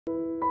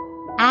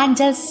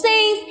Angel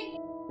says,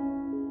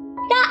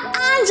 the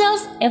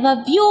angels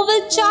ever view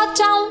will jot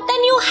down the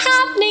new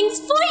happenings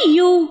for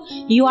you.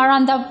 You are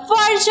on the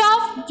verge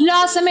of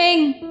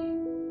blossoming.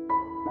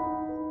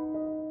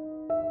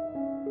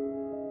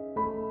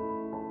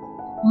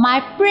 My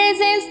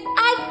presence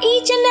at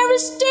each and every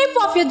step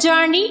of your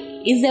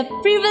journey is a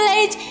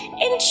privilege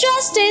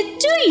entrusted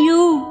to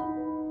you.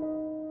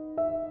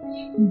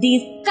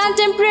 These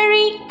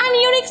contemporary and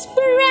unique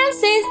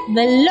experiences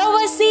will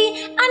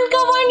oversee and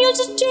govern you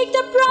to take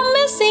the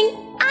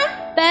promising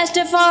and best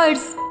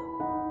efforts.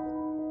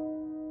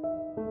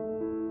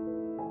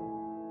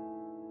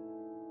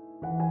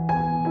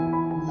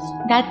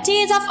 The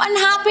days of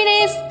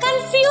unhappiness,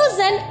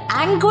 confusion,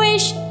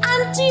 anguish,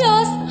 and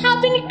tears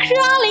have been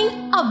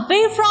crawling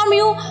away from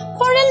you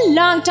for a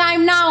long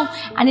time now,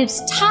 and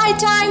it's high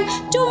time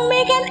to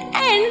make an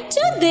end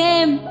to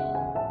them.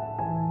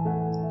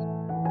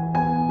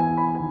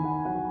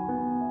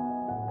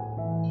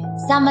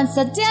 Someone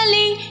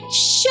suddenly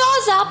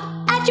shows up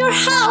at your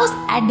house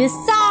at this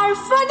hour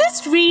for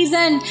this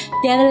reason.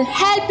 They will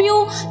help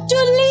you to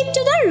lead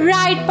to the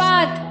right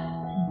path.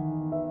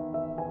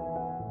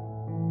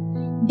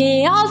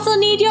 They also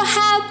need your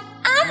help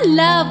and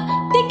love.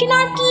 They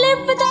cannot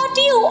live without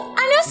you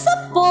and your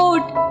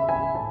support.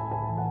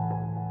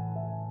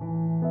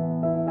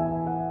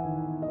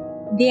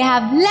 They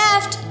have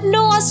left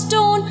no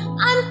stone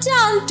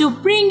unturned to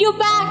bring you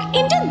back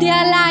into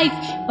their life,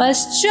 but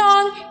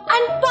strong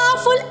and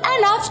powerful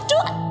enough to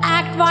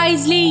act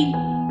wisely.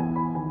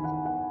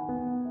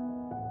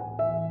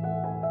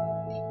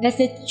 The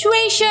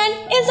situation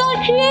is all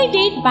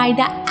created by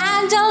the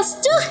angels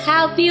to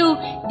help you.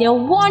 They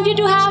want you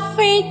to have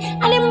faith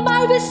and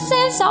imbibe a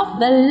sense of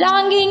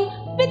belonging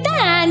with the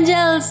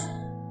angels.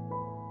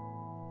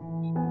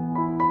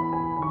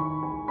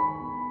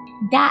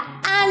 The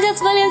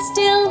angels will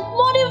instill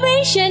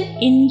motivation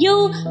in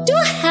you to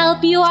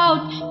help you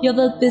out. You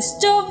will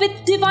bestow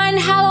with divine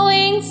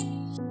hallowings.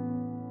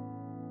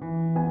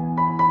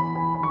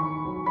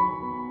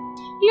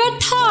 Your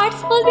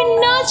thoughts will be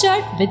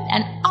nurtured with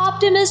an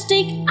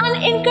optimistic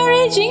and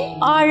encouraging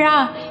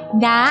aura.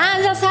 The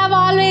angels have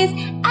always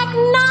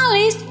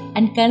acknowledged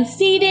and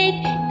conceded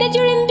that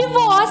your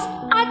endeavors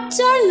are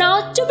turned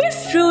out to be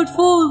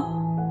fruitful.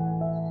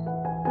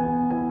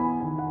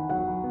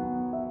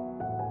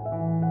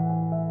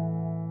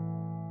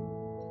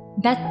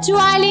 The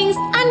toilings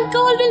and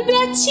goal will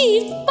be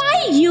achieved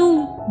by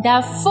you.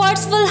 The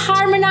efforts will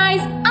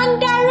harmonize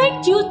and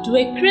direct you to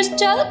a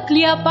crystal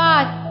clear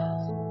path.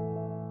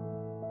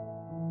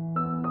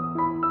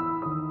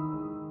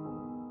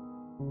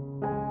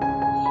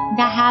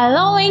 The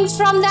hallowings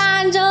from the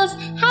angels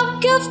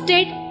have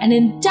gifted and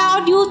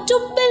endowed you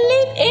to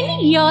believe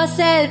in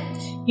yourself.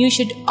 You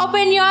should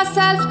open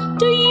yourself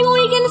to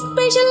unique and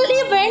special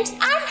events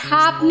and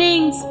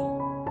happenings.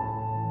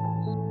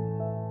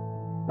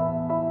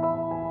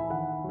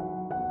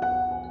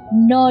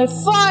 No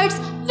efforts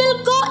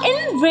will go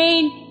in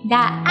vain.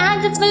 The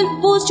angels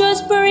will boost your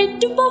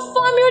spirit to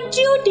perform your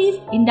duties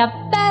in the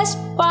best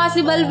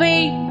possible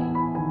way.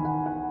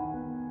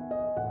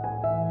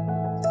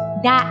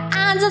 The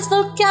angels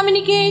will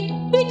communicate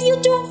with you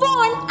to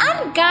warn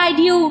and guide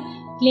you.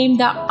 Claim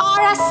the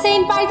aura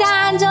sent by the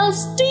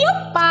angels to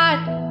your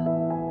path.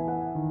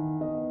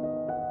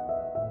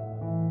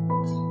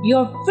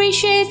 Your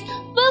wishes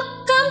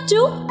will come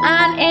to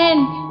an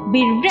end.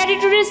 Be ready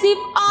to receive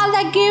all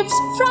the gifts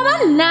from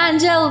an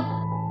angel.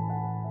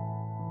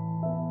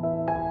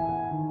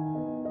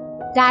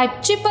 Type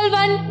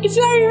 111 if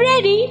you are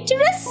ready to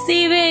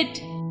receive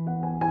it.